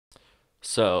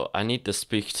So, I need to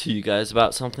speak to you guys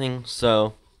about something.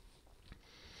 So,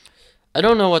 I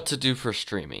don't know what to do for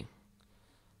streaming.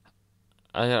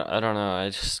 I don't know. I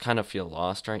just kind of feel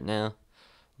lost right now.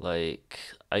 Like,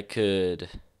 I could.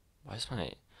 Why is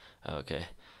my. Oh, okay.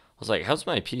 I was like, how's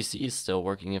my PC still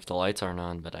working if the lights aren't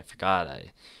on? But I forgot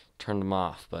I turned them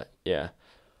off. But yeah.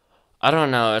 I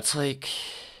don't know. It's like.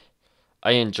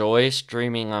 I enjoy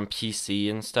streaming on PC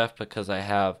and stuff because I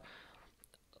have.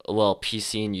 Well,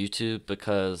 PC and YouTube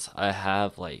because I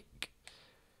have, like,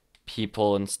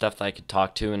 people and stuff that I could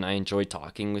talk to, and I enjoy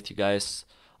talking with you guys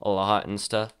a lot and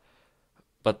stuff.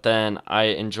 But then I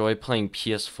enjoy playing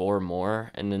PS4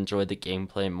 more and enjoy the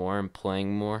gameplay more and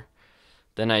playing more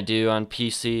than I do on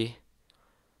PC.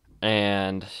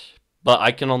 And but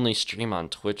I can only stream on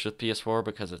Twitch with PS4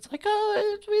 because it's like,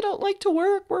 oh, we don't like to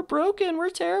work, we're broken, we're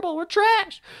terrible, we're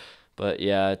trash. But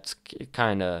yeah, it's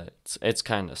kind of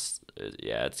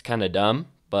yeah, it's kind of dumb,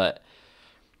 but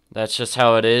that's just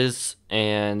how it is.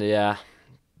 And yeah,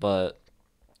 but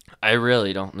I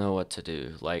really don't know what to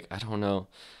do. Like, I don't know.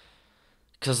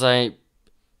 Because I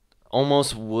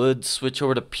almost would switch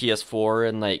over to PS4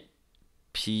 and, like,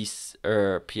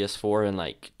 PS4 and,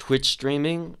 like, Twitch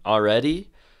streaming already.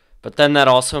 But then that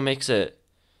also makes it,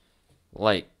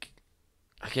 like,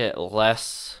 I get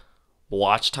less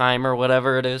watch time or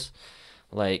whatever it is.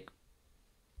 Like,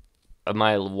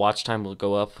 my watch time will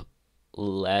go up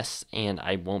less and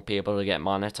I won't be able to get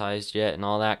monetized yet and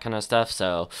all that kind of stuff.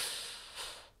 So,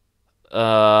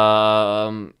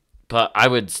 Um, but I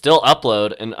would still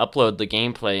upload the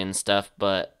gameplay and stuff,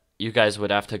 but you guys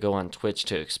would have to go on Twitch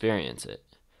to experience it.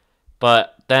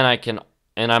 But then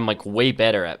and I'm like way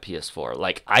better at PS4.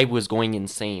 Like, I was going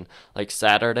insane. Like,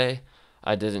 Saturday,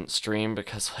 I didn't stream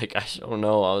because, like, I don't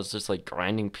know, I was just like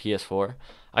grinding PS4.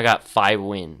 I got 5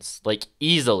 wins, like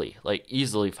easily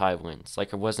 5 wins.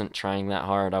 Like, I wasn't trying that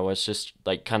hard. I was just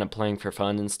like kind of playing for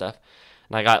fun and stuff.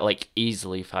 And I got like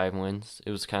easily 5 wins.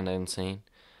 It was kind of insane.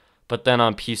 But then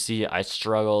on PC, I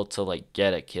struggle to like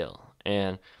get a kill.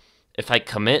 And if I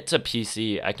commit to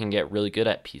PC, I can get really good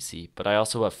at PC. But I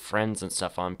also have friends and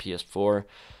stuff on PS4.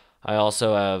 I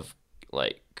also have,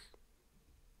 like,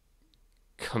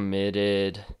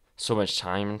 committed so much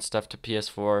time and stuff to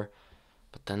PS4.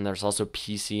 But then there's also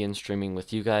PC and streaming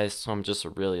with you guys, so I'm just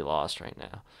really lost right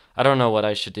now. I don't know what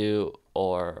I should do,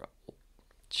 or,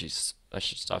 jeez, I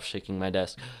should stop shaking my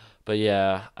desk. But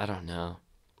yeah, I don't know.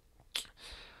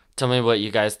 Tell me what you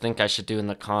guys think I should do in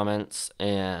the comments,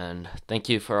 and thank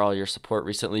you for all your support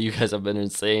recently. You guys have been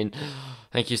insane.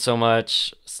 Thank you so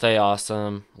much. Stay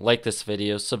awesome. Like this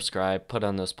video, subscribe, put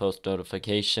on those post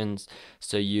notifications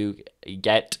so you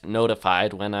get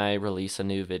notified when I release a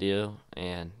new video.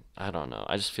 And I don't know.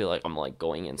 I just feel like I'm like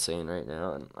going insane right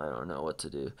now and I don't know what to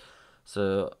do.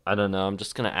 So, I don't know. I'm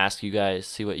just going to ask you guys,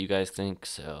 see what you guys think.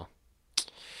 So,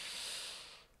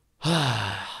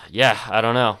 yeah, I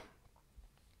don't know.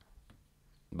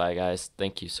 Bye, guys.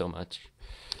 Thank you so much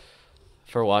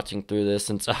for watching through this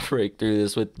and suffering through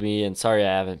this with me. And sorry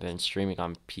I haven't been streaming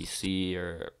on PC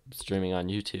or streaming on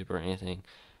YouTube or anything.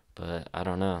 But I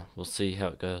don't know. We'll see how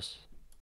it goes.